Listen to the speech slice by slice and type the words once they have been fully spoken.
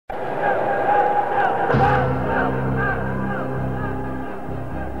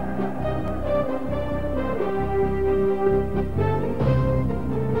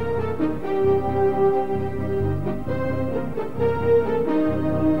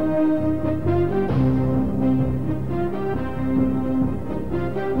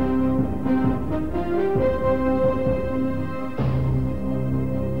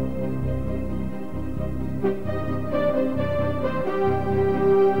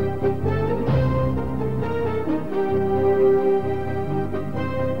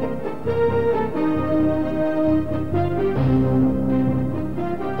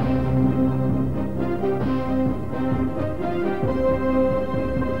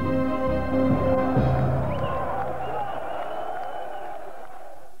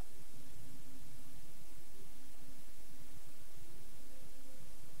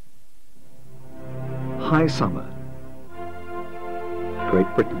High summer, Great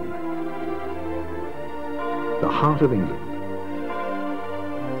Britain, the heart of England.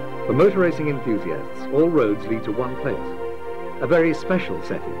 For motor racing enthusiasts, all roads lead to one place, a very special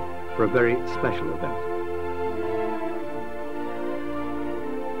setting for a very special event.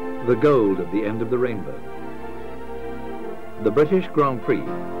 The gold at the end of the rainbow. The British Grand Prix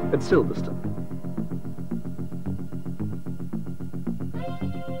at Silverstone.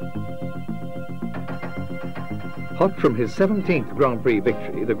 Hot from his 17th Grand Prix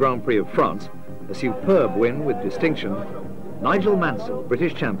victory, the Grand Prix of France, a superb win with distinction, Nigel Mansell,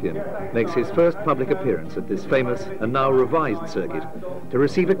 British champion, makes his first public appearance at this famous and now revised circuit to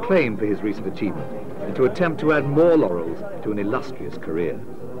receive acclaim for his recent achievement and to attempt to add more laurels to an illustrious career.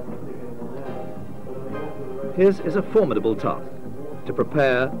 His is a formidable task, to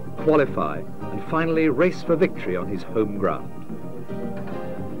prepare, qualify and finally race for victory on his home ground.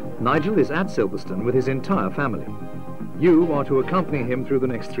 Nigel is at Silverstone with his entire family. You are to accompany him through the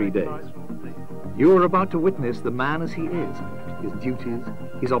next 3 days. You are about to witness the man as he is, his duties,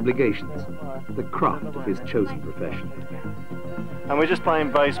 his obligations, the craft of his chosen profession. And we're just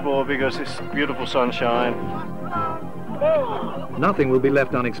playing baseball because it's beautiful sunshine. Nothing will be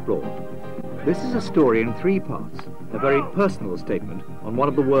left unexplored. This is a story in 3 parts, a very personal statement on one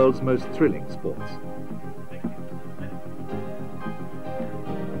of the world's most thrilling sports.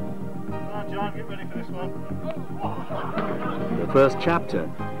 John, get ready for this one. The first chapter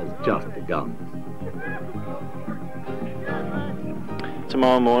has just begun.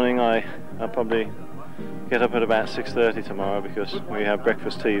 Tomorrow morning I'll probably get up at about 6:30 tomorrow because we have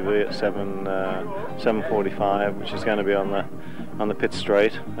breakfast TV at 7:45, which is going to be on the pit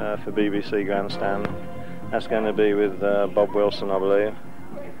straight for BBC Grandstand. That's going to be with Bob Wilson, I believe.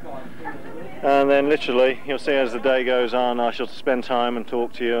 And then literally, you'll see as the day goes on, I shall spend time and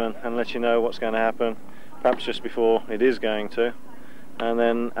talk to you and let you know what's going to happen, perhaps just before it is going to. And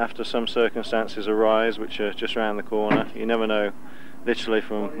then after some circumstances arise, which are just around the corner, you never know, literally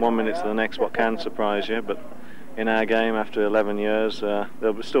from one minute to the next, what can surprise you. But in our game, after 11 years,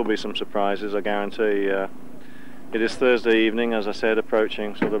 there'll still be some surprises, I guarantee. It is Thursday evening, as I said,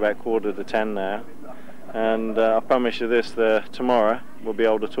 approaching sort of about 9:45 now. And I promise you this, tomorrow we'll be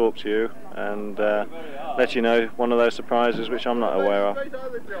able to talk to you and let you know one of those surprises which I'm not aware of.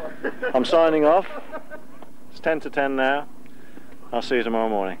 I'm signing off. It's 10:10 now. I'll see you tomorrow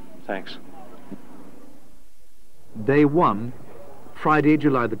morning. Thanks. Day 1, Friday,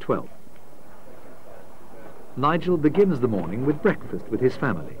 July the 12th. Nigel begins the morning with breakfast with his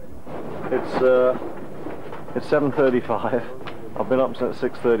family. It's 7:35. I've been up since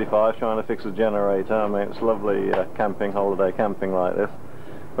 6:35 trying to fix a generator. I mean, it's lovely holiday camping like this.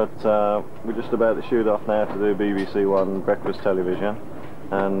 But we're just about to shoot off now to do BBC One breakfast television,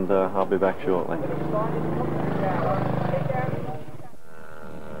 and I'll be back shortly.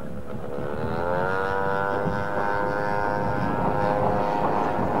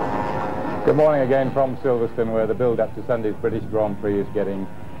 Good morning again from Silverstone, where the build-up to Sunday's British Grand Prix is getting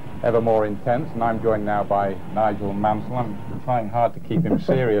ever more intense, and I'm joined now by Nigel Mansell. I'm trying hard to keep him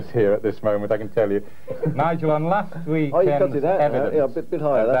serious here at this moment, I can tell you. Nigel, on last weekend's evidence yeah, a bit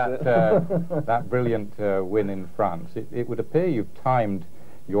higher, that brilliant win in France, it would appear you've timed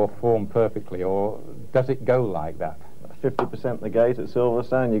your form perfectly, or does it go like that? 50% the gate at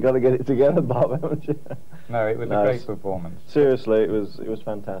Silverstone. You've got to get it together, Bob, haven't you? No, it was a great performance. Seriously, it was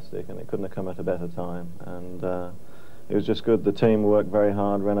fantastic, and it couldn't have come at a better time. And it was just good. The team worked very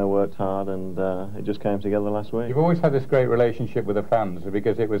hard, Renault worked hard, and it just came together last week. You've always had this great relationship with the fans,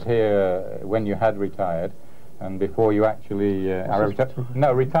 because it was here when you had retired, and before you actually...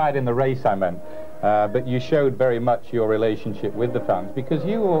 retired in the race, I meant. But you showed very much your relationship with the fans, because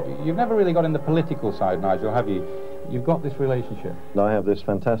you've never really got in the political side, Nigel, have you? you've got this relationship. I have this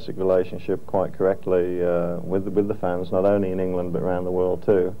fantastic relationship, quite correctly, with the fans, not only in England but around the world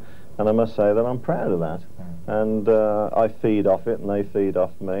too. And I must say that I'm proud of that. And I feed off it and they feed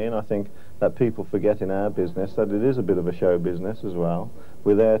off me, and I think that people forget in our business that it is a bit of a show business as well.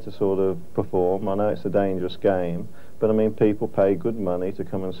 We're there to sort of perform. I know it's a dangerous game, but I mean, people pay good money to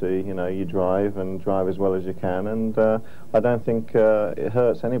come and see, you know, you drive and drive as well as you can, and I don't think it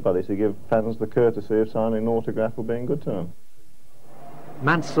hurts anybody to give fans the courtesy of signing an autograph or being good to them.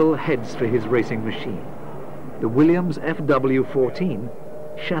 Mansell heads for his racing machine, the Williams FW14,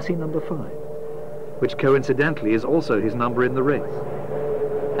 chassis number 5, which coincidentally is also his number in the race.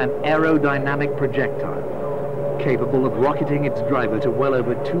 An aerodynamic projectile, capable of rocketing its driver to well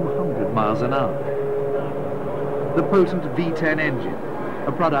over 200 miles an hour. The potent V10 engine,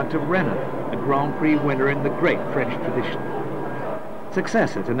 a product of Renault, a Grand Prix winner in the great French tradition.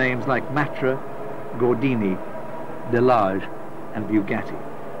 Successor to names like Matra, Gordini, Delage and Bugatti.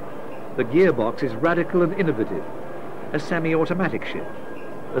 The gearbox is radical and innovative, a semi-automatic shift,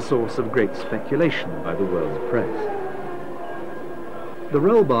 a source of great speculation by the world's press. The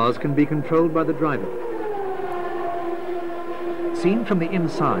roll bars can be controlled by the driver. Seen from the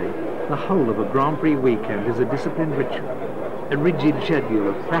inside, the whole of a Grand Prix weekend is a disciplined ritual, a rigid schedule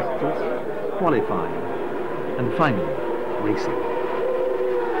of practice, qualifying, and finally, racing.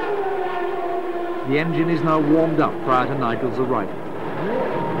 The engine is now warmed up prior to Nigel's arrival.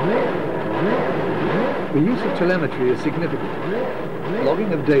 The use of telemetry is significant.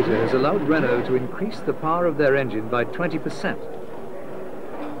 Logging of data has allowed Renault to increase the power of their engine by 20%.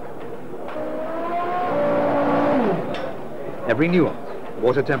 Every nuance,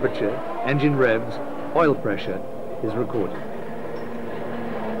 water temperature, engine revs, oil pressure is recorded.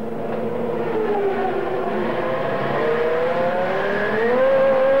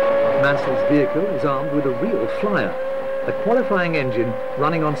 Mansell's vehicle is armed with a real flyer, a qualifying engine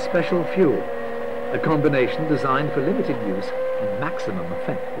running on special fuel, a combination designed for limited use and maximum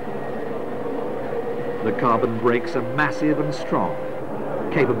effect. The carbon brakes are massive and strong,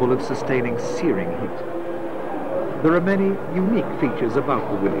 capable of sustaining searing heat. There are many unique features about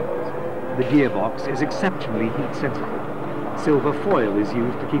the Williams. The gearbox is exceptionally heat sensitive. Silver foil is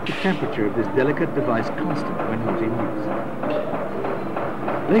used to keep the temperature of this delicate device constant when not in use.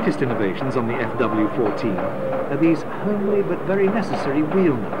 Latest innovations on the FW14 are these homely but very necessary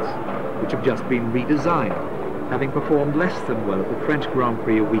wheel nuts, which have just been redesigned, having performed less than well at the French Grand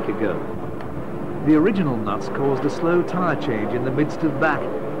Prix a week ago. The original nuts caused a slow tyre change in the midst of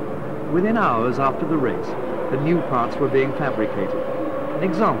battle. Within hours after the race, the new parts were being fabricated, an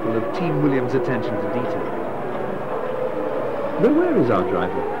example of Team Williams' attention to detail. But where is our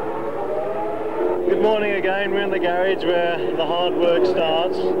driver? Good morning again. We're in the garage where the hard work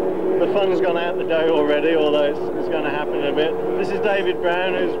starts. The fun's gone out the door already, although it's going to happen in a bit. This is David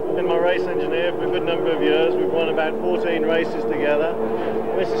Brown, who's been my race engineer for a good number of years. We've won about 14 races together.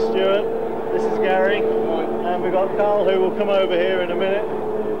 This is Stuart, this is Gary, and we've got Carl, who will come over here in a minute.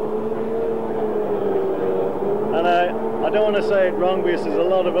 And I don't want to say it wrong because there's a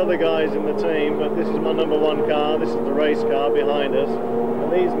lot of other guys in the team, but this is my number 1 car. This is the race car behind us.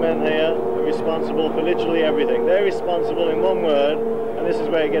 And these men here are responsible for literally everything. They're responsible, in one word, and this is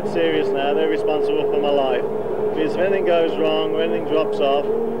where it gets serious now, they're responsible for my life. Because if anything goes wrong or anything drops off,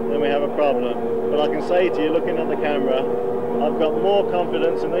 then we have a problem. But I can say to you, looking at the camera, I've got more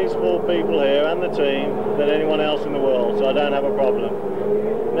confidence in these 4 people here and the team than anyone else in the world, so I don't have a problem.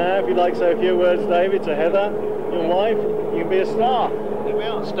 Now, if you'd like to say a few words, David, to Heather, your wife, you can be a star. Here we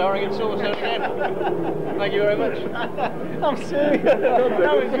are, starring in Silver Stone again. Thank you very much. I'm serious.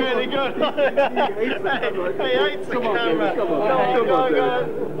 That was really good. He hates the camera. Come on, guys.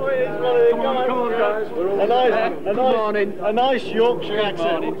 A nice Yorkshire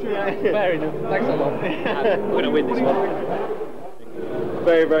accent. Fair enough. Thanks a lot. We're going to win this one.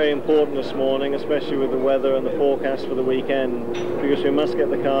 Very, very important this morning, especially with the weather and the forecast for the weekend, because we must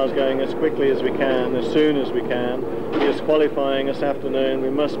get the cars going as quickly as we can, as soon as we can. Because qualifying this afternoon, we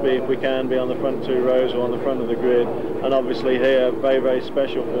must be, if we can, be on the front 2 rows or on the front of the grid. And obviously here, very, very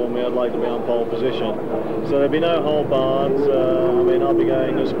special for me, I'd like to be on pole position. So there'll be no hold bars. I mean, I'll be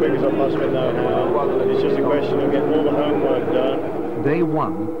going as quick as I possibly know how. It's just a question of getting all the homework done. Day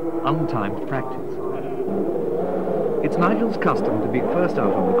 1, untimed practice. It's Nigel's custom to be first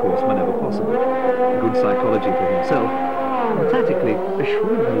out on the course whenever possible. Good psychology for himself, and tactically a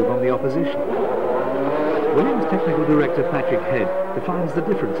shrewd move on the opposition. Williams Technical Director Patrick Head defines the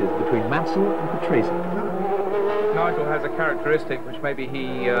differences between Mansell and Patrese. Nigel has a characteristic which maybe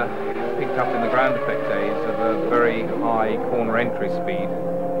he picked up in the ground effect days of a very high corner entry speed,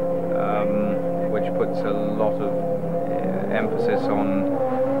 which puts a lot of emphasis on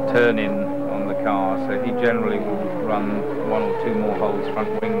turn-in on the car, so he generally will run 1 or 2 more holes front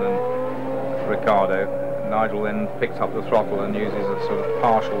wing than Ricardo. Nigel then picks up the throttle and uses a sort of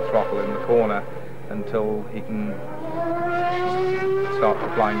partial throttle in the corner until he can start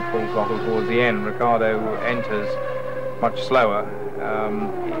applying full throttle towards the end. Ricardo enters much slower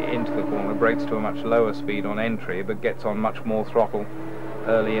into the corner, brakes to a much lower speed on entry, but gets on much more throttle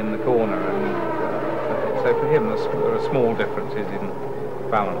early in the corner. And so for him, there are small differences in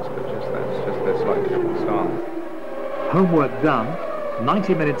balance, but that's just a slightly different style. Homework done,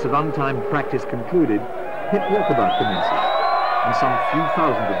 90 minutes of untimed practice concluded, pit walkabout commences, and some few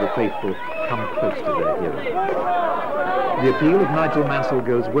thousand of the faithful come close to their hero. The appeal of Nigel Mansell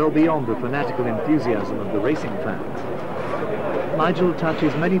goes well beyond the fanatical enthusiasm of the racing fans. Nigel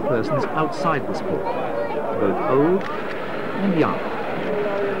touches many persons outside the sport, both old and young.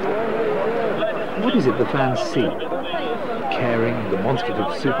 What is it the fans see? Caring, demonstrative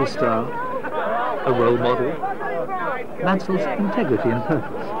superstar? A role model? Mansell's integrity and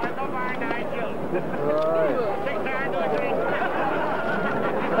purpose.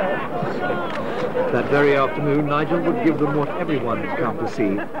 That very afternoon, Nigel would give them what everyone had come to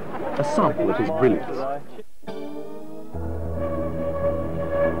see, a sample of his brilliance.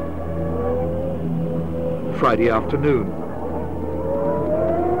 Friday afternoon.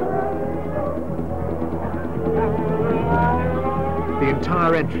 The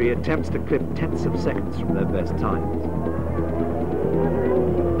entire entry attempts to clip tenths of seconds from their best times.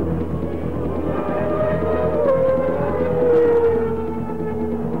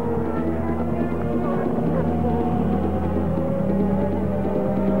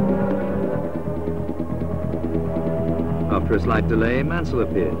 After a slight delay, Mansell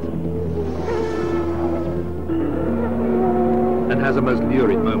appears and has a most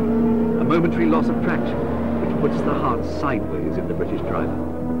lurid moment, a momentary loss of traction which puts the heart sideways in the British driver.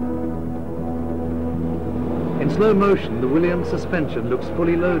 In slow motion, the Williams suspension looks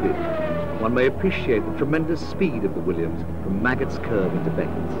fully loaded. One may appreciate the tremendous speed of the Williams from Maggott's curve into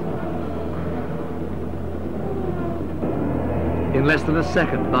Beckett's. In less than a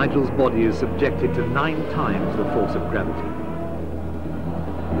second, Nigel's body is subjected to 9 times the force of gravity.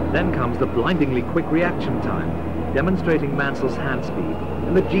 Then comes the blindingly quick reaction time, demonstrating Mansell's hand speed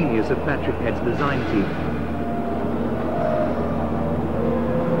and the genius of Patrick Head's design team.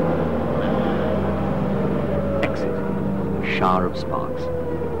 Exit. A shower of sparks.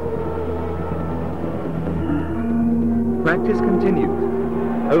 Practice continues.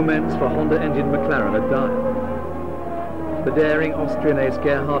 Omens for Honda engine McLaren are dire. The daring Austrian ace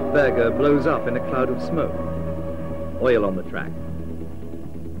Gerhard Berger blows up in a cloud of smoke. Oil on the track.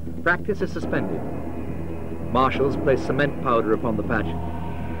 Practice is suspended. Marshals place cement powder upon the patch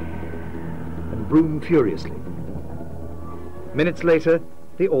and broom furiously. Minutes later,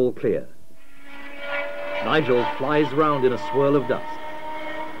 the all clear. Nigel flies round in a swirl of dust.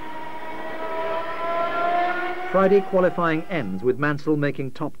 Friday qualifying ends with Mansell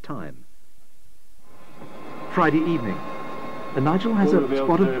making top time. Friday evening, and Nigel has a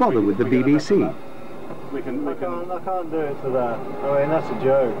spot of bother with the BBC. I can't do it to that. I mean, that's a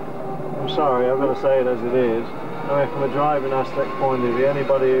joke. I'm sorry, I've got to say it as it is. I mean, from a driving aspect point of view,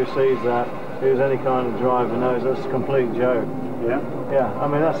 anybody who sees that, who's any kind of driver, knows that's a complete joke. Yeah? Yeah, I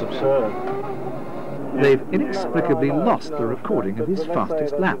mean, that's absurd. They've inexplicably lost the recording of his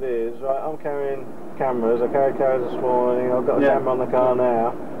fastest lap. Right, I'm carrying cameras. I carried cameras this morning. I've got a camera on the car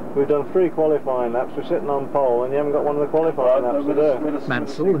now. We've done 3 qualifying laps. We're sitting on pole, and you haven't got one of the qualifying laps to do.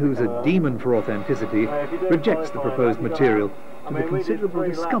 Mansell, who's a demon for authenticity, rejects the proposed material to the considerable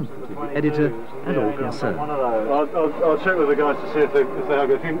discomfort of the editor and all concerned. I'll check with the guys to see if they have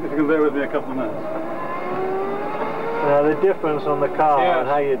it. If you can bear with me a couple of minutes. The difference on the car and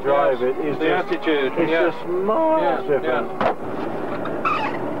how you drive it is the attitude. It's just miles different.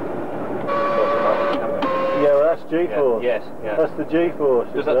 Yeah, well, that's G-force. Yes. That's the G-force.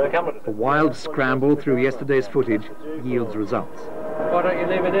 A wild scramble through yesterday's footage yields results. Why don't you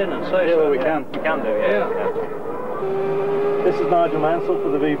leave it in and say so? We can. We can do, yeah. This is Nigel Mansell for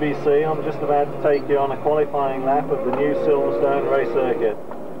the BBC. I'm just about to take you on a qualifying lap of the new Silverstone race circuit.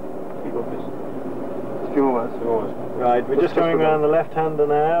 Right, we're just going around the left-hander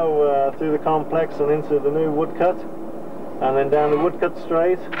now, through the complex and into the new Woodcut, and then down the Woodcut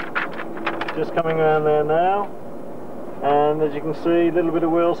straight. Just coming around there now, and as you can see, a little bit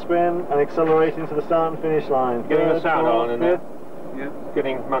of wheel spin and accelerating to the start and finish line. Getting the sound on in there. Yeah,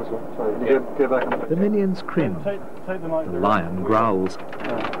 getting Mansell. Sorry, get back on. The minions cringe. The lion growls.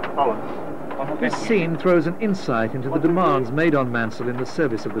 This scene throws an insight into the demands made on Mansell in the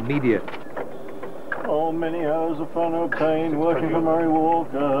service of the media. Oh, Oh, many hours of fun obtained working for Murray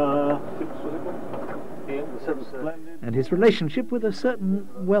Walker. And his relationship with a certain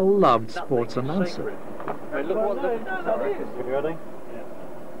well-loved sports announcer. You ready?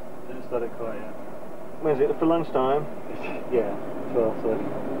 When is it? For lunchtime? Yeah,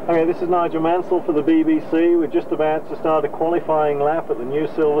 12:30. Okay, this is Nigel Mansell for the BBC. We're just about to start a qualifying lap at the new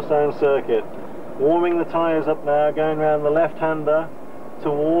Silverstone circuit. Warming the tyres up now, going around the left-hander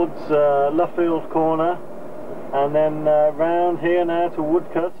towards Luffield corner, and then round here now to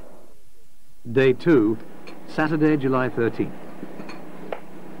Woodcut. Day 2, Saturday, July 13th.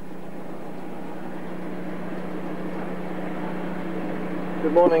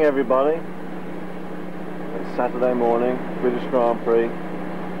 Good morning, everybody. It's Saturday morning, British Grand Prix.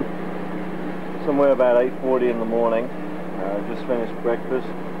 Somewhere about 8:40 in the morning. Just finished breakfast.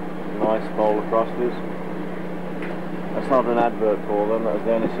 Nice bowl of Frosties. That's not an advert for them, that was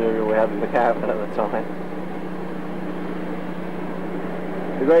the only cereal we had in the cabin at the time.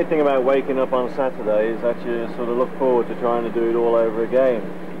 The great thing about waking up on Saturday is that you sort of look forward to trying to do it all over again.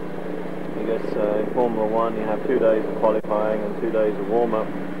 I guess in Formula 1 you have 2 days of qualifying and 2 days of warm-up.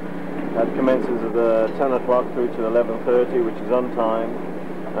 That commences at 10 o'clock through to 11:30, which is on time,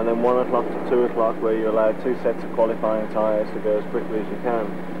 and then 1 o'clock to 2 o'clock where you allow 2 sets of qualifying tyres to go as quickly as you can.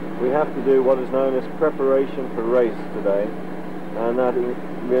 We have to do what is known as preparation for race today, and that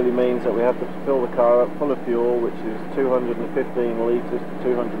really means that we have to fill the car up full of fuel, which is 215 litres to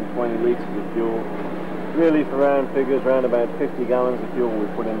 220 litres of fuel. Really, for round figures, around about 50 gallons of fuel we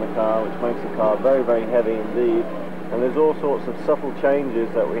put in the car, which makes the car very, very heavy indeed. And there's all sorts of subtle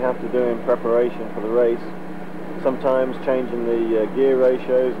changes that we have to do in preparation for the race. Sometimes changing the gear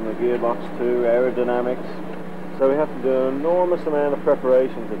ratios and the gearbox too, aerodynamics. So we have to do an enormous amount of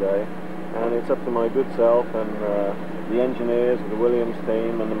preparation today, and it's up to my good self and the engineers of the Williams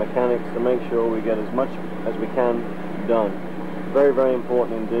team and the mechanics to make sure we get as much as we can done. Very, very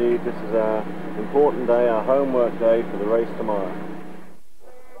important indeed. This is our important day, our homework day for the race tomorrow.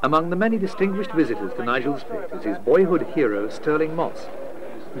 Among the many distinguished visitors to Nigel's pit is his boyhood hero Stirling Moss,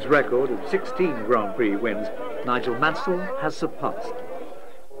 whose record of 16 Grand Prix wins Nigel Mansell has surpassed.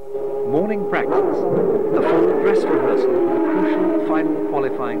 Morning practice, a full dress rehearsal for the crucial final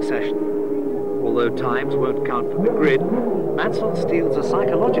qualifying session. Although times won't count for the grid, Mansell steals a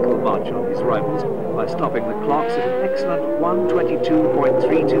psychological march on his rivals by stopping the clocks at an excellent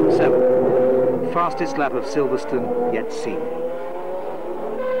 1:22.327, the fastest lap of Silverstone yet seen.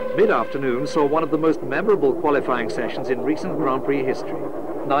 Mid-afternoon saw one of the most memorable qualifying sessions in recent Grand Prix history.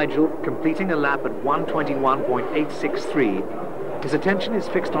 Nigel completing a lap at 1:21.863. His attention is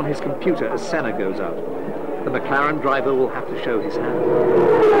fixed on his computer as Senna goes out. The McLaren driver will have to show his hand.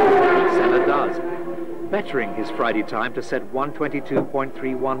 Senna does, bettering his Friday time to set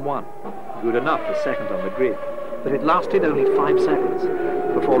 1:22.311. Good enough for second on the grid, but it lasted only 5 seconds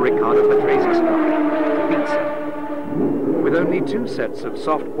before Riccardo Patrese started to beat Senna. With only 2 sets of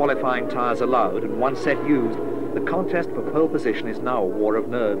soft qualifying tyres allowed and 1 set used, the contest for pole position is now a war of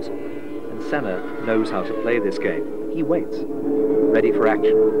nerves. And Senna knows how to play this game. He waits, ready for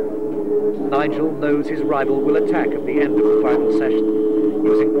action. Nigel knows his rival will attack at the end of the final session,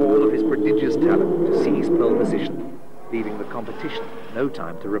 using all of his prodigious talent to seize pole position, leaving the competition no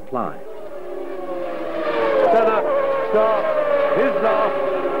time to reply. Senna starts his last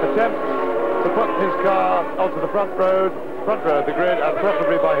attempt to put his car onto the front row of the grid, and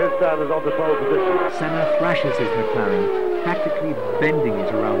preferably by his standards onto pole position. Senna thrashes his McLaren, practically bending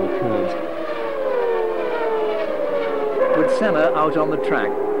it around the curves. With Senna out on the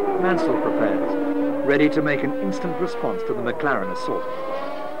track, Mansell prepares, ready to make an instant response to the McLaren assault.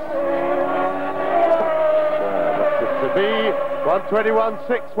 To be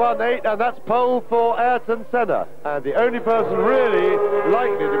 1:21.618, and that's pole for Ayrton Senna. And the only person really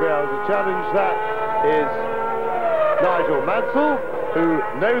likely to be able to challenge that is Nigel Mansell, who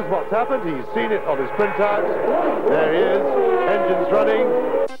knows what's happened. He's seen it on his printout. There he is, engines running.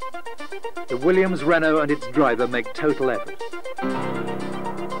 The Williams Renault and its driver make total effort.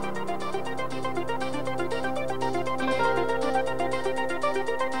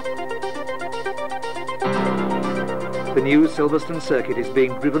 The new Silverstone circuit is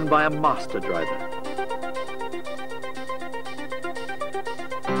being driven by a master driver.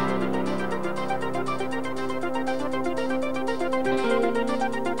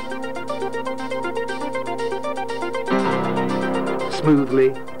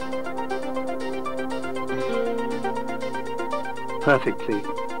 Smoothly, perfectly,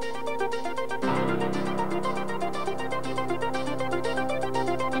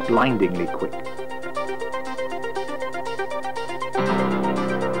 blindingly quick.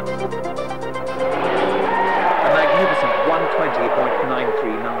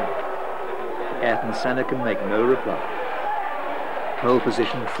 Ayrton Senna can make no reply. Pole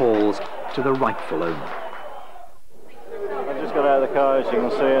position falls to the rightful owner. I just got out of the car, as you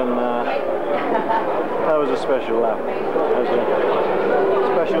can see, and that was a special lap. That was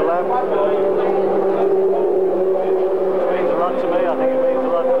a special lap. It means a lot to me. I think it means a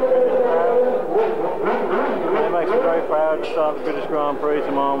lot to the British crowd. It makes me very proud to start the British Grand Prix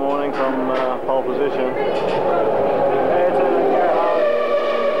tomorrow morning from pole position. Ayrton and Gerhard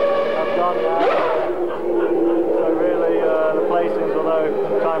have gone now. So really, the placings, although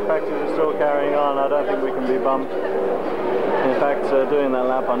time practice is still carrying on, I don't think we can be bumped. In fact, doing that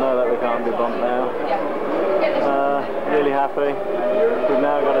lap, I know that we can't be bumped now. Really happy. We've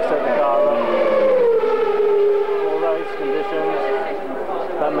now got to set the car up. All race conditions.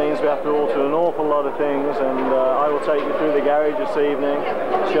 That means we have to alter an awful lot of things, and I will take you through the garage this evening,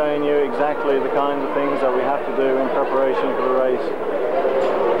 showing you exactly the kinds of things that we have to do in preparation for the race.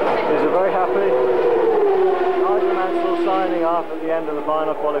 Is it very happy? Nigel Mansell signing off at the end of the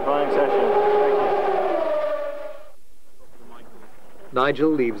final qualifying session. Thank you. Nigel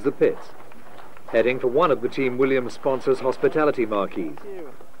leaves the pits, heading for one of the Team Williams sponsors' hospitality marquees.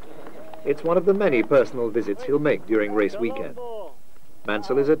 It's one of the many personal visits he'll make during race weekend.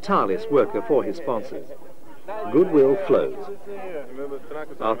 Mansell is a tireless worker for his sponsors. Goodwill flows.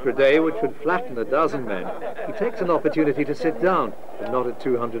 After a day which would flatten a dozen men, he takes an opportunity to sit down, but not at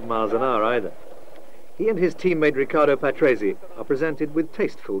 200 miles an hour either. He and his teammate Riccardo Patrese are presented with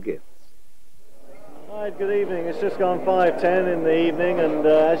tasteful gifts. Right, good evening. It's just gone 5:10 in the evening, and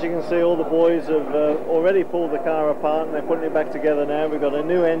as you can see, all the boys have already pulled the car apart and they're putting it back together now. We've got a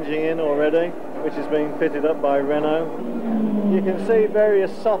new engine in already, which is being fitted up by Renault. You can see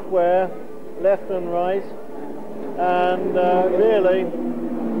various software left and right, and really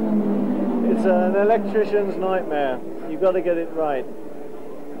it's an electrician's nightmare. You've got to get it right.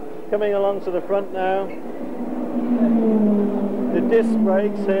 Coming along to the front now, the disc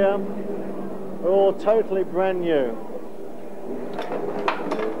brakes here are all totally brand new.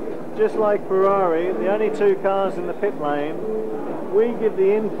 Just like Ferrari, the only two cars in the pit lane, we give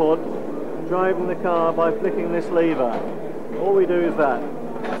the input driving the car by flicking this lever. All we do is that,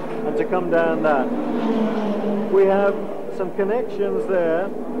 and to come down that. We have some connections there,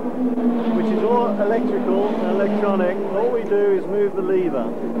 which is all electrical and electronic. All we do is move the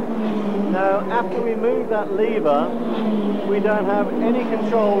lever. Now, after we move that lever, we don't have any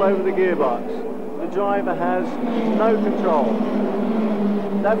control over the gearbox. The driver has no control.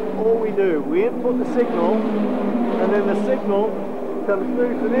 That's all we do. We input the signal, and then the signal comes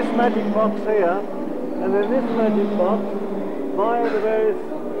through to this magic box here, and then this magic box, via the various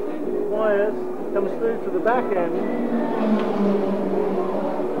wires, comes through to the back end,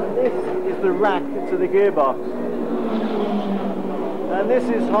 and this is the rack to the gearbox. And this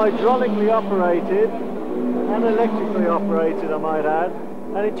is hydraulically operated and electrically operated, I might add,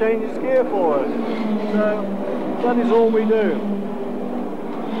 and it changes gear for us. So that is all we do.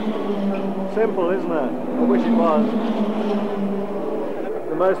 Simple, isn't it? I wish it was.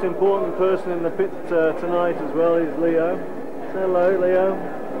 The most important person in the pit tonight as well is Leo. Hello, Leo.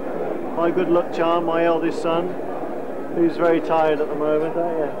 My good luck charm, my eldest son, who's very tired at the moment,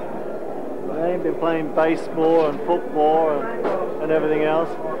 aren't you? They've been playing baseball and football and everything else.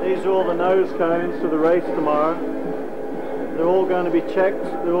 These are all the nose cones to the race tomorrow. They're all going to be checked.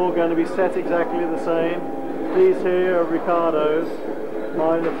 They're all going to be set exactly the same. These here are Riccardo's.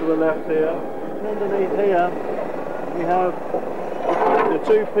 Mine are to the left here. And underneath here, we have the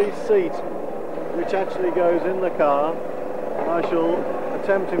two-piece seat, which actually goes in the car. I shall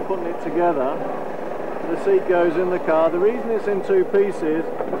attempt in putting it together. The seat goes in the car. The reason it's in two pieces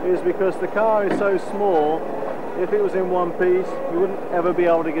is because the car is so small, if it was in one piece, you wouldn't ever be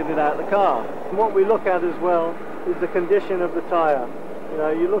able to get it out of the car. And what we look at as well is the condition of the tyre. You know,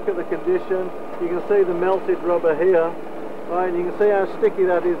 you look at the condition, you can see the melted rubber here, right, and you can see how sticky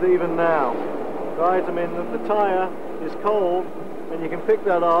that is even now. Right, I mean, the tyre is cold, and you can pick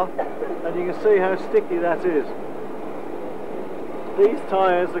that off, and you can see how sticky that is. These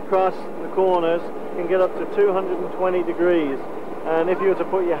tyres across the corners can get up to 220 degrees, and if you were to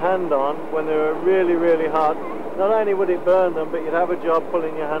put your hand on when they were really, really hot, not only would it burn them, but you'd have a job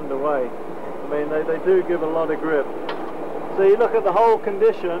pulling your hand away. I mean, they do give a lot of grip. So you look at the whole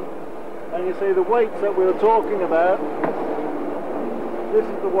condition, and you see the weights that we were talking about. This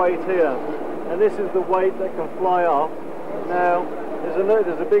is the weight here, and this is the weight that can fly off. Now,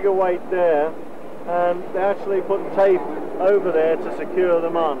 there's a bigger weight there, and they actually put tape over there to secure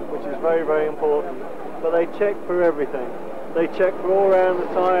them on, which is very, very important. But they check for everything. They check for all around the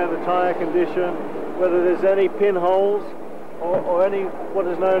tyre condition, whether there's any pinholes, or any what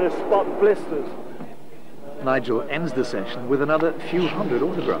is known as spot blisters. Nigel ends the session with another few hundred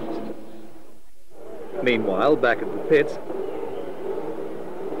autographs. Meanwhile, back at the pits,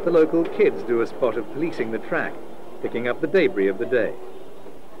 the local kids do a spot of policing the track, picking up the debris of the day.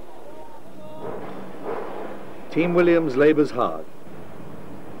 Team Williams labours hard.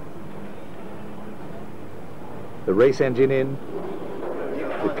 The race engine in,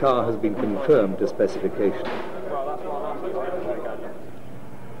 the car has been confirmed to specification.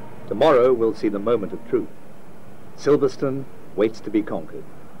 Tomorrow we'll see the moment of truth. Silverstone waits to be conquered.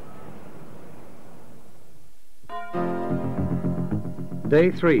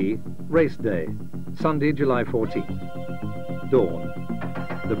 Day 3, race day, Sunday, July 14th. Dawn.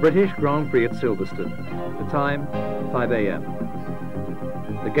 The British Grand Prix at Silverstone. The time, 5 a.m.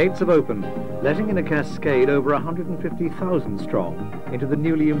 The gates have opened, letting in a cascade over 150,000 strong into the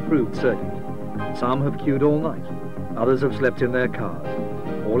newly improved circuit. Some have queued all night, others have slept in their cars.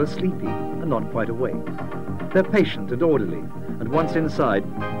 All are sleepy and not quite awake. They're patient and orderly, and once inside,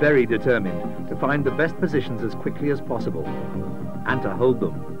 very determined to find the best positions as quickly as possible, and to hold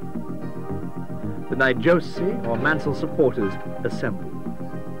them. The Nigel or Mansell supporters assemble.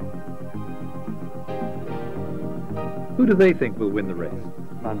 Who do they think will win the race?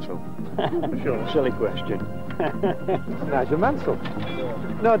 Mansell. Sure. Silly question. Nigel Mansell.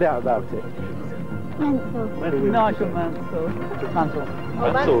 No doubt about it. Mansell. Nigel Mansell. Mansell.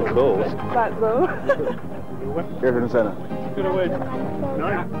 Mansell, of course. Mansell. Griffin Senna.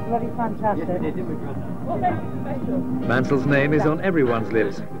 Very fantastic. Mansell's name is on everyone's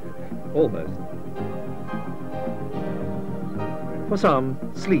lips. Almost. For some,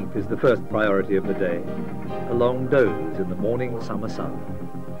 sleep is the first priority of the day. A long doze in the morning summer sun.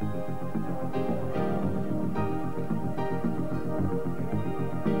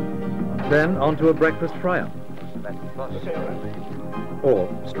 Then on to a breakfast fry-up. Or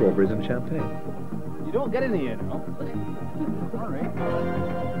strawberries and champagne. You don't get in here, no?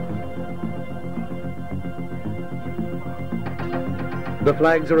 The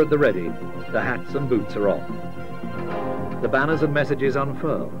flags are at the ready. The hats and boots are on. The banners and messages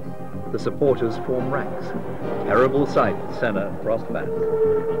unfurl. The supporters form ranks. Terrible sight, Senna, Prost band.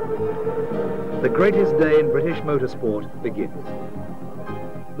 The greatest day in British motorsport begins.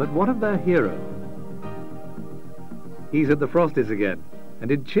 But what of their hero? He's at the Frosties again,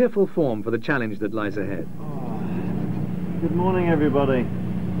 and in cheerful form for the challenge that lies ahead. Good morning, everybody.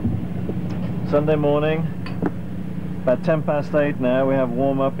 Sunday morning, about 8:10 now. We have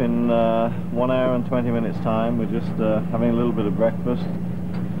warm-up in 1 hour and 20 minutes time. We're just having a little bit of breakfast.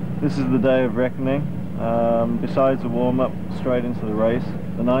 This is the day of reckoning. Besides the warm-up, straight into the race.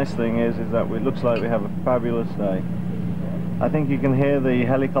 The nice thing is that it looks like we have a fabulous day. I think you can hear the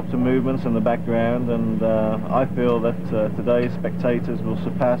helicopter movements in the background, and I feel that today's spectators will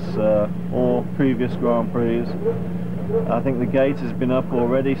surpass all previous Grand Prix. I think the gate has been up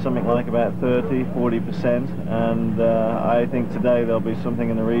already, something like about 30–40%, and I think today there'll be something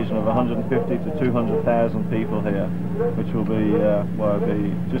in the region of 150 to 200,000 people here, which will be, well, it'll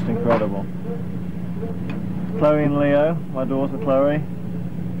be just incredible. Chloe and Leo, my daughter Chloe,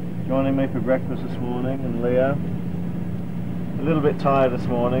 joining me for breakfast this morning, and Leo. A little bit tired this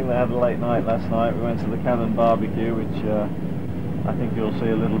morning. They had a late night last night. We went to the Cannon barbecue, which I think you'll see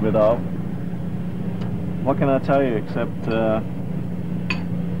a little bit of. What can I tell you except I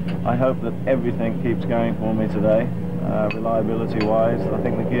hope that everything keeps going for me today, reliability wise. I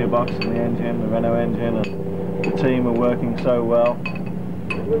think the gearbox and the engine, the Renault engine, and the team are working so well.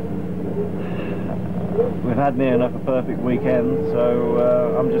 We've had near enough a perfect weekend, so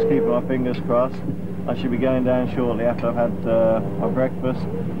I'm just keeping my fingers crossed. I should be going down shortly after I've had my breakfast,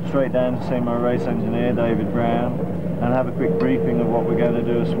 straight down to see my race engineer, David Brown, and have a quick briefing of what we're going to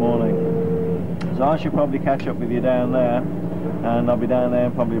do this morning. So I should probably catch up with you down there, and I'll be down there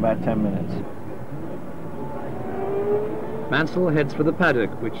in probably about 10 minutes. Mansell heads for the paddock,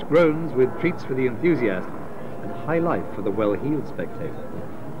 which groans with treats for the enthusiast and high life for the well-heeled spectator.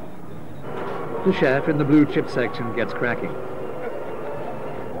 The chef in the blue chip section gets cracking.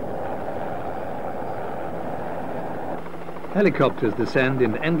 Helicopters descend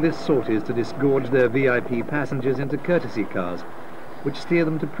in endless sorties to disgorge their VIP passengers into courtesy cars, which steer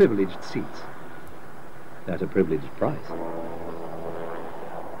them to privileged seats. At a privileged price.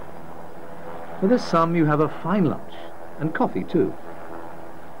 For this sum you have a fine lunch, and coffee too.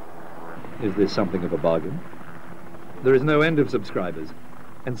 Is this something of a bargain? There is no end of subscribers,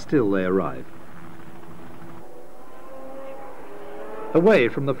 and still they arrive. Away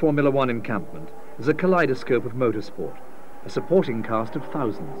from the Formula One encampment is a kaleidoscope of motorsport, a supporting cast of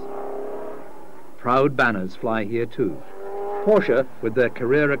thousands. Proud banners fly here too. Porsche, with their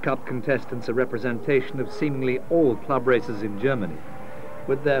Carrera Cup contestants, a representation of seemingly all club races in Germany,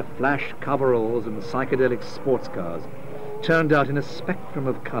 with their flash coveralls and psychedelic sports cars, turned out in a spectrum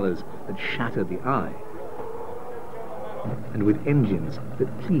of colours that shatter the eye, and with engines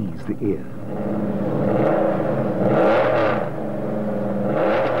that please the ear.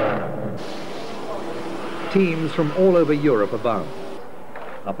 Teams from all over Europe abound.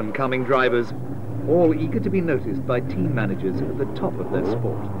 Up-and-coming drivers, all eager to be noticed by team managers at the top of their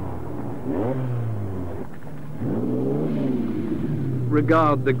sport.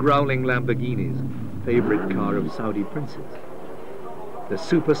 Regard the growling Lamborghinis, favourite car of Saudi princes. The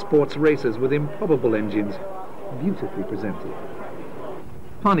super sports racers with improbable engines, beautifully presented.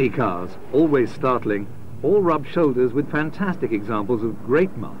 Funny cars, always startling, all rub shoulders with fantastic examples of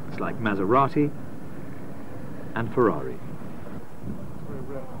great marques like Maserati and Ferrari.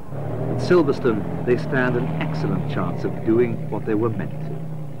 At Silverstone, they stand an excellent chance of doing what they were meant to.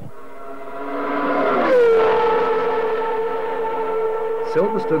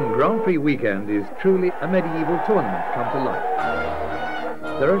 Silverstone Grand Prix weekend is truly a medieval tournament come to life.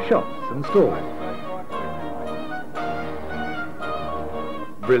 There are shops and stalls,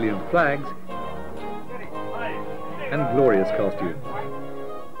 brilliant flags, and glorious costumes.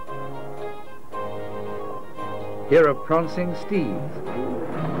 Here are prancing steeds,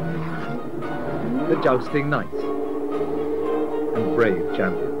 the jousting knights, and brave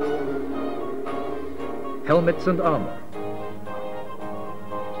champions. Helmets and armour.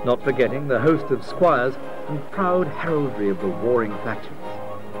 Not forgetting the host of squires and proud heraldry of the warring factions.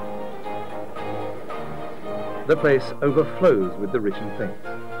 The place overflows with the rich and famous.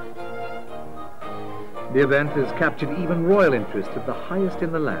 The event has captured even royal interest at the highest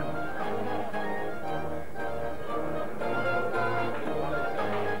in the land.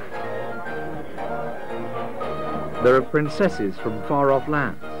 There are princesses from far-off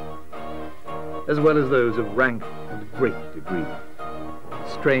lands, as well as those of rank and great degree.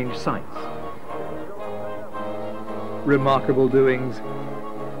 Strange sights, remarkable doings,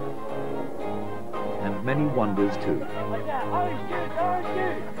 and many wonders too.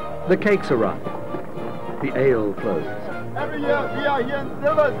 The cakes arrive, the ale flows. Every year we are here in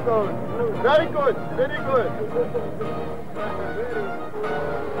Silverstone. Very good, very good.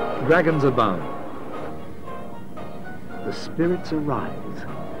 Dragons abound. The spirits arise.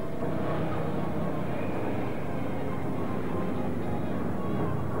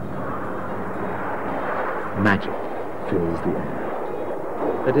 Magic fills the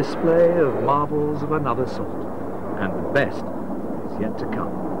air. A display of marvels of another sort, and the best is yet to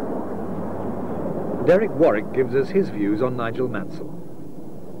come. Derek Warwick gives us his views on Nigel Mansell.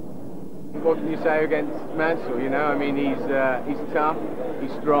 What can you say against Mansell? You know, I mean, he's tough,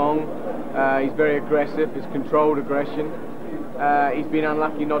 he's strong, he's very aggressive, it's controlled aggression. He's been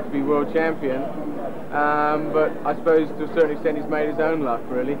unlucky not to be world champion, but I suppose to a certain extent he's made his own luck,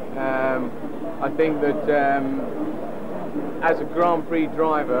 really. I think that as a Grand Prix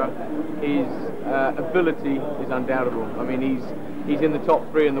driver, his ability is undoubtable. I mean, he's in the top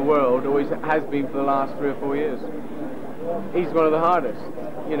 3 in the world, always has been for the last 3 or 4 years. He's one of the hardest.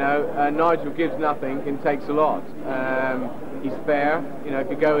 You know, Nigel gives nothing and takes a lot. He's fair. You know, if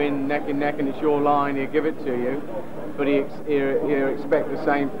you go in neck and it's your line, he'll give it to you. But he'll expect the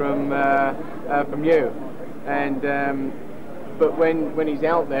same from you. And but when he's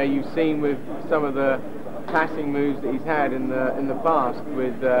out there, you've seen with some of the passing moves that he's had in the past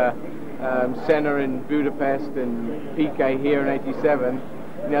with Senna in Budapest and Piquet here in '87.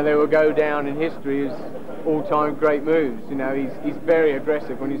 You know, they will go down in history as all-time great moves. You know, he's very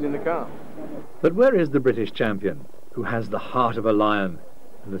aggressive when he's in the car. But where is the British champion, who has the heart of a lion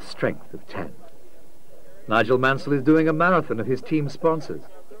and the strength of 10? Nigel Mansell is doing a marathon of his team sponsors.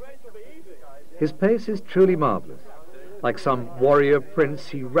 His pace is truly marvellous. Like some warrior prince,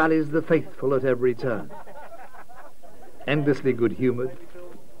 he rallies the faithful at every turn. Endlessly good-humoured,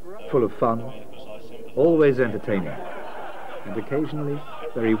 full of fun, always entertaining, and occasionally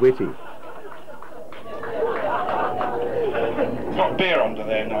very witty. Got beer under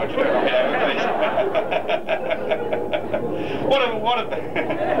there, Nigel. What a...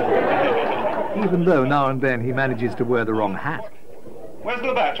 Even though now and then he manages to wear the wrong hat. Where's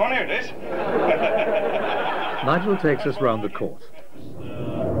the batch? One, here it is. Nigel takes us round the course.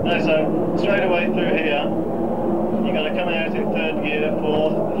 So straight away through here, you're going to come out in 3rd gear,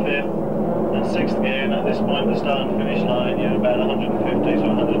 4th, 5th and 6th gear, and at this point the start and finish line you're about 150 to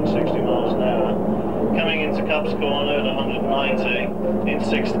 160 miles an hour. Coming into Cups Corner at 190 in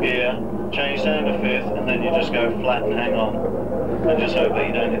 6th gear, change down to 5th, and then you just go flat and hang on. And just hope that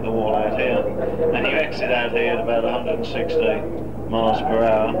you don't hit the wall out here. And you exit out here at about 160 miles per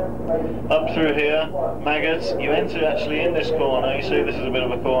hour. Up through here, maggots, you enter actually in this corner. You see this is a bit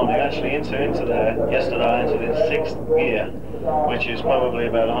of a corner. You actually enter into there. Yesterday I entered in 6th gear, which is probably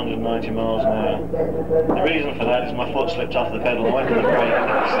about 190 miles an hour. The reason for that is my foot slipped off the pedal. I went to the brake and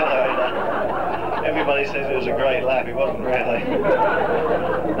the accelerator. Everybody says it was a great lap. It wasn't really.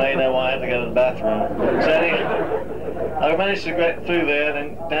 Now you know why I had to go to the bathroom. So anyway, I managed to get through there,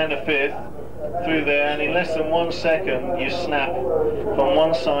 then down to 5th, through there, and in less than 1 second you snap from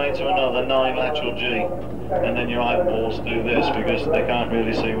one side to another 9 lateral G, and then your eyeballs do this because they can't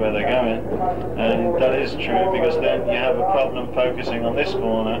really see where they're going. And that is true, because then you have a problem focusing on this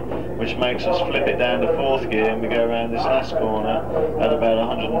corner, which makes us flip it down to 4th gear, and we go around this last corner at about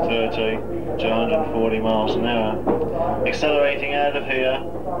 130 to 140 miles an hour. Accelerating out of here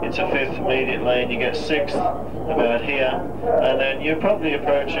into 5th immediately, and you get 6th about here, and then you're probably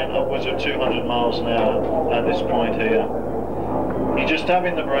approaching upwards of 200 miles an hour at this point here. You just dab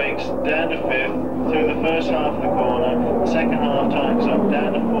in the brakes, down to 5th, through the first half of the corner, the second half tightens up,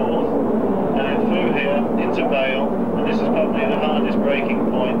 down to 4th, and then through here into Vale, and this is probably the hardest braking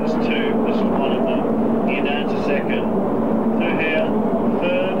point. There's 2, this is one of them. You're down to 2nd, through here,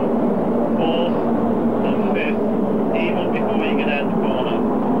 3rd, 4th, and 5th, even before you get out the corner.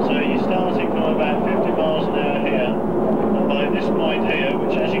 So you're starting from about 50 miles an hour here, and by this point here,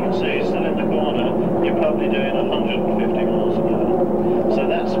 which as you can see is still in the corner, you're probably doing 150 miles an hour. So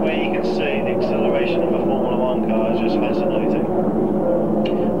that's where you can see the acceleration of a Formula 1 car is just fascinating.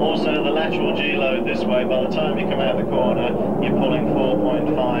 Also the lateral G load this way, by the time you come out the corner, you're pulling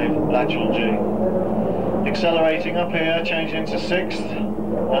 4.5 lateral G. Accelerating up here, changing to 6th,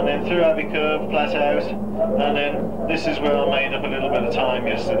 and then through Abbey Curve, flat out, and then this is where I made up a little bit of time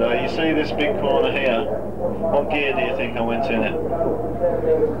yesterday. You see this big corner here? What gear do you think I went in it?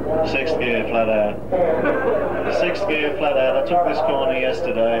 6th gear, flat out. The 6th gear, flat out. I took this corner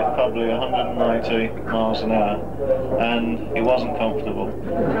yesterday at probably 190 miles an hour, and it wasn't comfortable.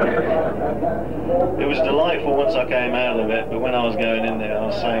 It was delightful once I came out of it, but when I was going in there I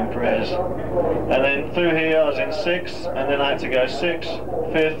was saying prayers. And then through here I was in 6th, and then I had to go 6th,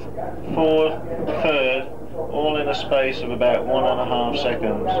 5th, 4th, 3rd, all in a space of about 1.5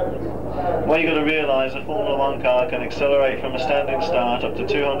 seconds. What you've got to realise, a Formula 1 car can accelerate from a standing start up to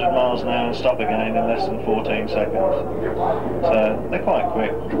 200 miles an hour and stop again in less than 14 seconds. So they're quite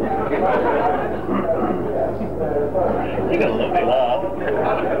quick. You got a lovely laugh.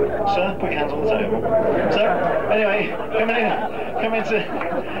 Sir, put your hands on the table. So, anyway, come into...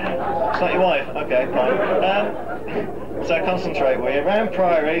 It's not your wife? Okay, fine. So concentrate, will you? Round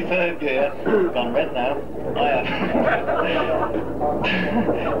Priory, 3rd gear. Gone red now. I have.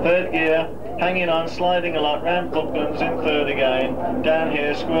 3rd gear, hanging on, sliding a lot, round Bucklands in 3rd again, down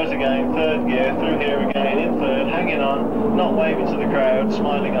here, squirt again, 3rd gear, through here again, in 3rd, hanging on, not waving to the crowd,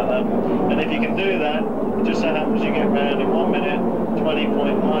 smiling at them. And if you can do that, it just so happens you get round in 1 minute,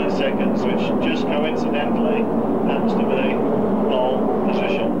 20.9 seconds, which just coincidentally happens to be pole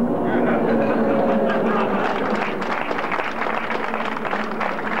position.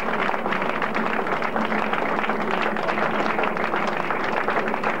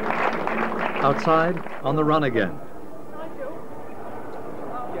 Outside, on the run again. Nigel?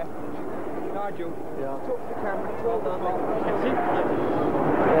 Yeah. Nigel? Yeah. Talk to the camera. Well done.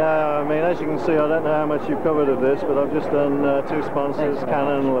 Yeah, I mean, as you can see, I don't know how much you've covered of this, but I've just done 2 sponsors,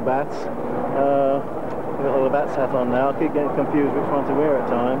 Canon and Labatt's. I've got the Labatt's hat on now. I keep getting confused which one to wear at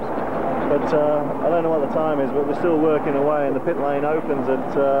times. But I don't know what the time is, but we're still working away, and the pit lane opens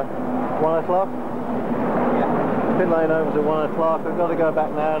at 1 o'clock. Pit lane opens at 1 o'clock. I've got to go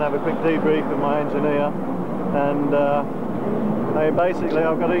back now and have a quick debrief with my engineer. And basically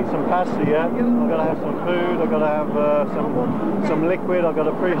I've got to eat some pasta yet. I've got to have some food. I've got to have some liquid. I've got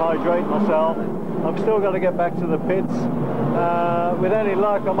to pre-hydrate myself. I've still got to get back to the pits. With any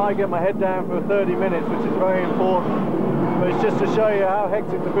luck, I might get my head down for 30 minutes, which is very important. But it's just to show you how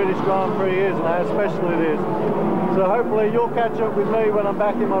hectic the British Grand Prix is and how special it is. So hopefully you'll catch up with me when I'm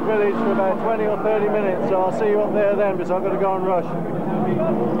back in my village for about 20 or 30 minutes. So I'll see you up there then, because I've got to go and rush.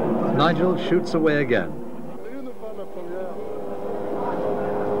 Nigel shoots away again.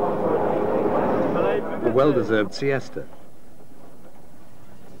 A well-deserved siesta.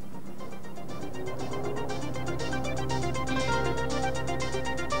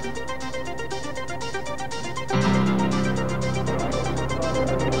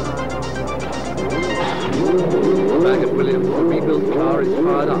 Back at Williams, the rebuilt car is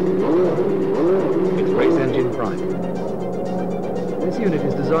fired up. Its race engine prime. This unit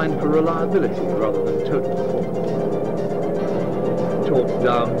is designed for reliability rather than total performance. Torqued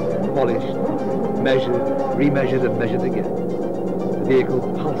down, polished, measured, remeasured and measured again. The vehicle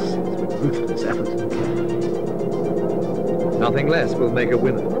pulses with ruthless effort and care. Nothing less will make a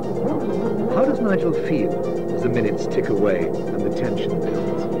winner. How does Nigel feel as the minutes tick away and the tension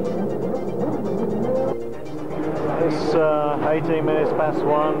builds? It's 18 minutes past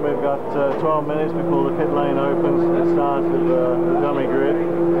 1. We've got 12 minutes before the pit lane opens. The start of the dummy grid.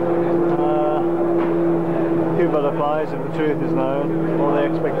 A few butterflies, if the truth is known. All the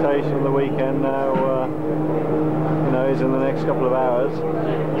expectation of the weekend now, you know, is in the next couple of hours.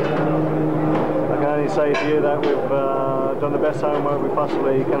 I can only say to you that we've done the best homework we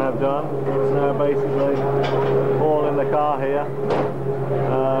possibly can have done. It's now basically all in the car here.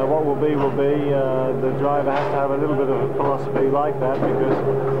 What will be will be. The driver has to have a little bit of a philosophy like that because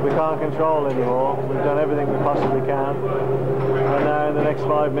we can't control anymore. We've done everything we possibly can. And now in the next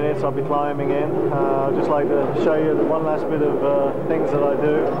 5 minutes I'll be climbing in. I'd just like to show you one last bit of things that I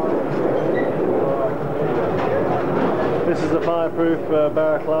do. This is a fireproof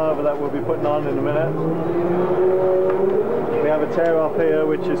balaclava that we'll be putting on in a minute. We have a tear off here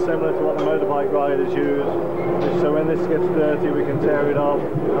which is similar to what the motorbike riders use. So when this gets dirty we can tear it off,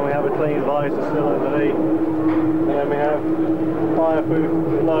 and we have a clean visor still underneath. And then we have fireproof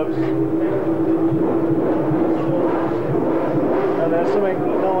gloves. And there's something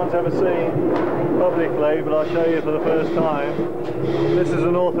no one's ever seen publicly, but I'll show you for the first time. This is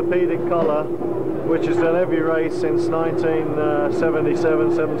an orthopedic collar which has done every race since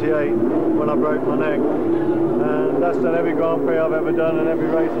 1977-78 when I broke my neck. And that's done every Grand Prix I've ever done and every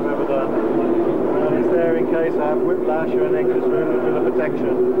race I've ever done. And it's there in case I have whiplash or an neck disruption, a bit of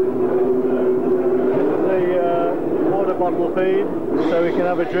protection. This is the water bottle feed, so we can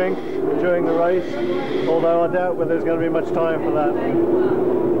have a drink during the race, although I doubt whether there's going to be much time for that.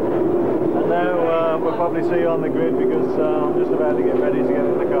 And now we'll probably see you on the grid because I'm just about to get ready to get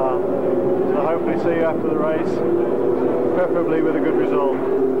in the car. So hopefully see you after the race, preferably with a good result.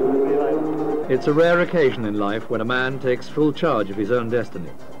 See you later. It's a rare occasion in life when a man takes full charge of his own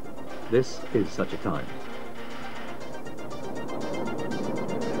destiny. This is such a time.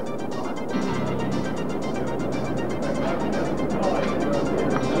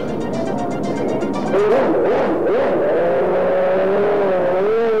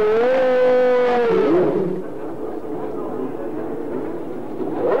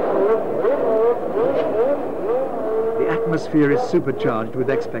 The atmosphere is supercharged with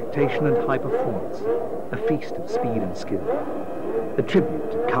expectation and high performance, a feast of speed and skill, a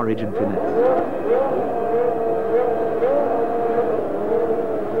tribute to courage and finesse.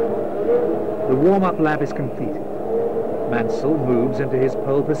 The warm-up lap is completed. Mansell moves into his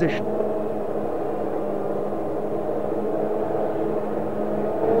pole position.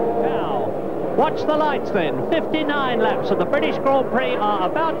 Now, watch the lights then. 59 laps of the British Grand Prix are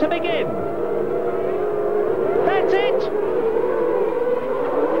about to begin. That's it!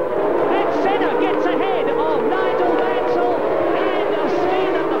 And Senna gets ahead of Nigel Mansell, and a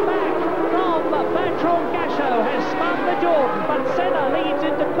spin at the back from Bertrand Gachot has spun the Jordan, but Senna leads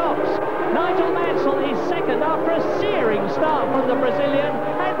into Cox. Nigel Mansell is second after a searing start from the Brazilian,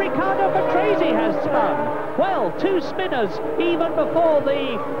 and Riccardo Patrese has spun. Well, two spinners even before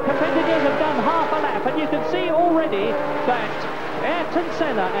the competitors have done half a lap, and you can see already that Ayrton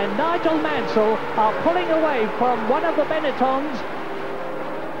Senna and Nigel Mansell are pulling away from one of the Benettons.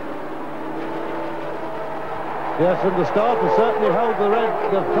 Yes, and the start has certainly held the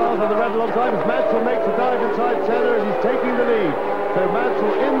cars on the red alongside as Mansell makes a dive inside Senna and he's taking the lead. So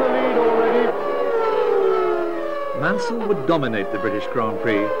Mansell in the lead already. Mansell would dominate the British Grand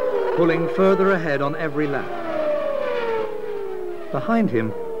Prix, pulling further ahead on every lap. Behind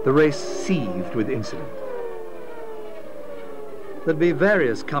him, the race seethed with incident. There'd be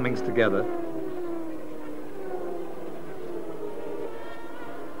various comings together.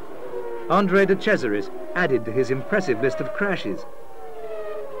 André de Cesaris added to his impressive list of crashes.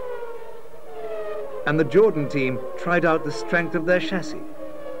 And the Jordan team tried out the strength of their chassis.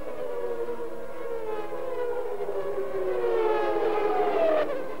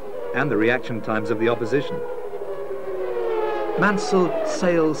 And the reaction times of the opposition. Mansell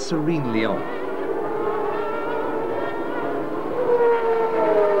sails serenely on.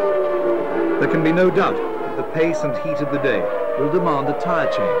 There can be no doubt that the pace and heat of the day will demand a tyre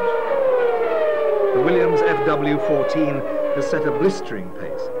change. The Williams FW14 has set a blistering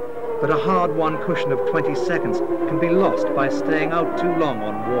pace, but a hard-won cushion of 20 seconds can be lost by staying out too long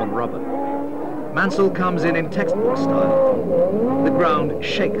on worn rubber. Mansell comes in textbook style. The ground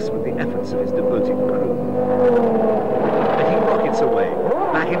shakes with the efforts of his devoted crew. And he rockets minutes away,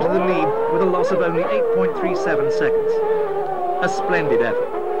 back into the lead with a loss of only 8.37 seconds. A splendid effort.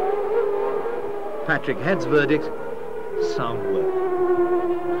 Patrick Head's verdict, sound work.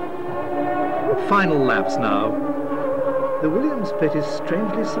 Final laps now. The Williams pit is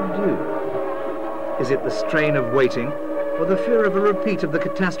strangely subdued. Is it the strain of waiting, or the fear of a repeat of the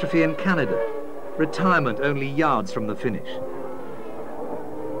catastrophe in Canada? Retirement only yards from the finish.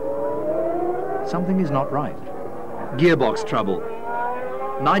 Something is not right. Gearbox trouble.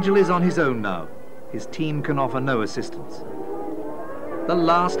 Nigel is on his own now. His team can offer no assistance. The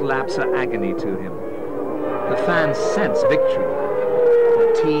last laps are agony to him. The fans sense victory.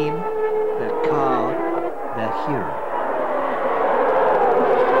 The team, their car, their hero.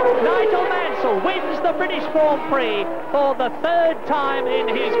 Nigel Mansell wins the British Grand Prix for the 3rd time in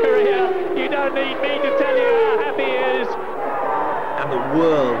his career. You don't need me to tell you how happy he is. And the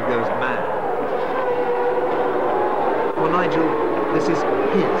world goes mad. For Nigel, this is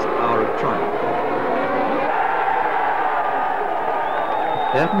his hour of triumph.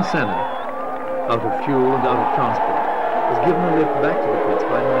 Ayrton Senna, out of fuel and out of transport, was given a lift back to the pits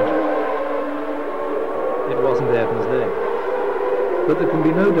by Nigel. It wasn't Ayrton's day, but there can be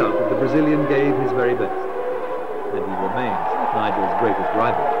no doubt that the Brazilian gave his very best, and he remains Nigel's greatest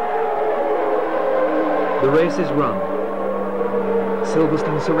rival. The race is run.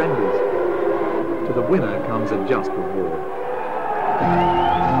 Silverstone surrenders. To the winner comes a just reward.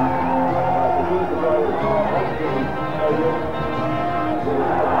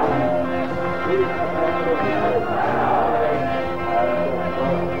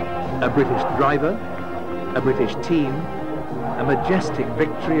 A British driver, a British team, a majestic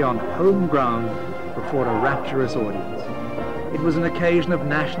victory on home ground before a rapturous audience. It was an occasion of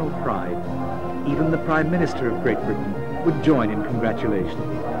national pride. Even the Prime Minister of Great Britain would join in congratulations.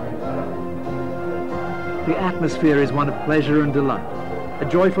 The atmosphere is one of pleasure and delight, a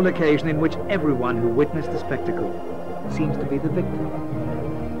joyful occasion in which everyone who witnessed the spectacle seems to be the victor.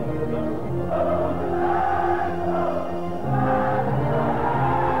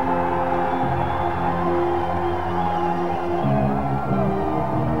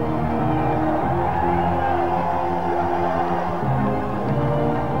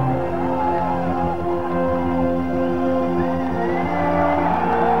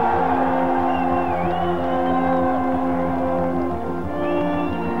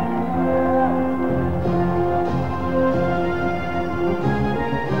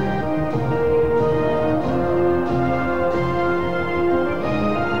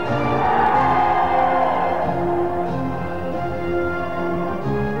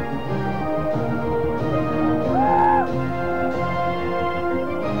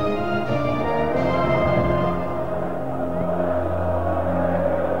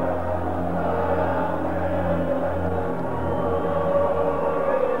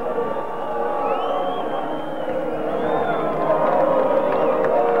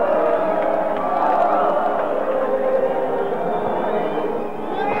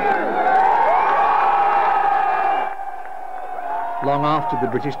 Long after the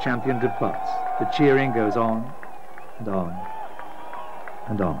British champion departs, the cheering goes on and on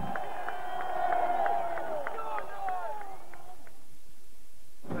and on.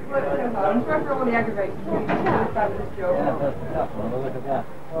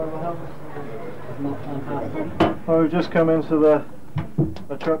 Well, we've just come into the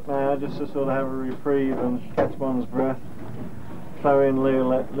truck now just to sort of have a reprieve and catch one's breath. Chloe and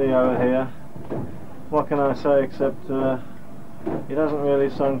Leo are here. What can I say except it hasn't really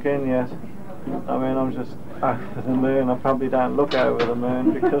sunk in yet. I mean, I'm just over the moon. I probably don't look over the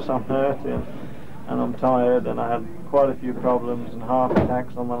moon because I'm hurting and I'm tired, and I had quite a few problems and heart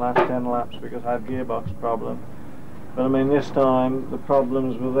attacks on my last 10 laps because I had gearbox problem. But I mean, this time the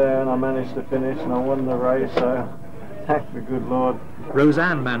problems were there and I managed to finish and I won the race, so thank the good Lord.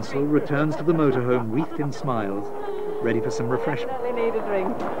 Roseanne Mansell returns to the motorhome wreathed in smiles, ready for some refreshment. We need a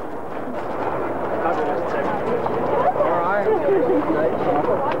drink.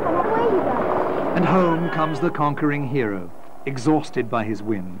 And home comes the conquering hero, exhausted by his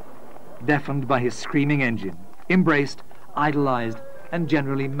win, deafened by his screaming engine, embraced, idolized, and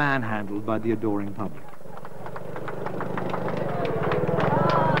generally manhandled by the adoring public.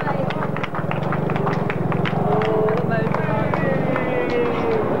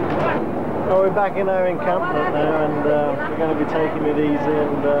 Well, we're back in our encampment now, and we're going to be taking it easy,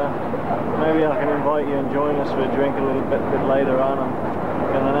 and maybe I can invite you and join us for a drink a little bit later on.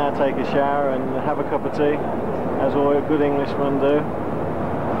 I'm going to now take a shower and have a cup of tea, as all good Englishmen do.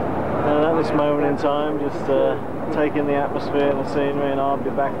 And at this moment in time, just take in the atmosphere and the scenery, and I'll be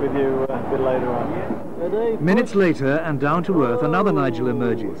back with you a bit later on. Minutes later, and down to earth, another Nigel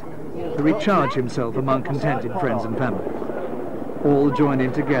emerges to recharge himself among contented friends and family. All join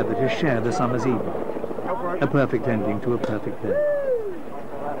in together to share the summer's evening. A perfect ending to a perfect day.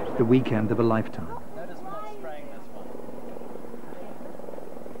 The weekend of a lifetime.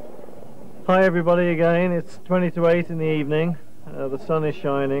 Hi everybody again, it's 20 to 8 in the evening. The sun is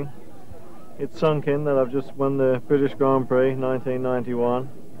shining. It's sunk in that I've just won the British Grand Prix 1991.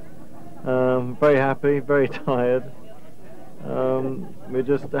 Very happy, very tired. We're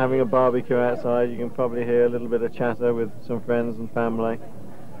just having a barbecue outside. You can probably hear a little bit of chatter with some friends and family.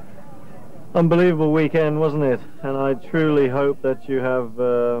 Unbelievable weekend, wasn't it? And I truly hope that you have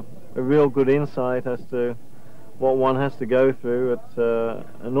a real good insight as to what one has to go through at a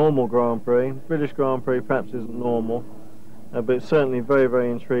normal Grand Prix. British Grand Prix perhaps isn't normal, but it's certainly very,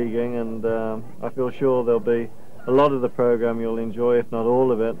 very intriguing, and I feel sure there'll be a lot of the program you'll enjoy, if not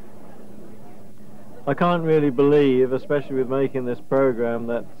all of it. I can't really believe, especially with making this program,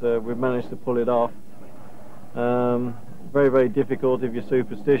 that we've managed to pull it off. Very, very difficult if you're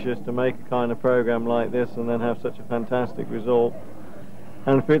superstitious to make a kind of program like this and then have such a fantastic result.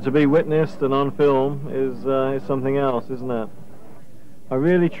 And for it to be witnessed and on film is something else, isn't it? I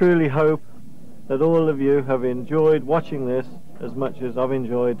really, truly hope that all of you have enjoyed watching this as much as I've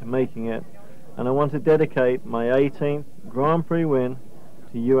enjoyed making it. And I want to dedicate my 18th Grand Prix win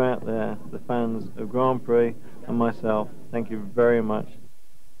to you out there, the fans of Grand Prix and myself. Thank you very much.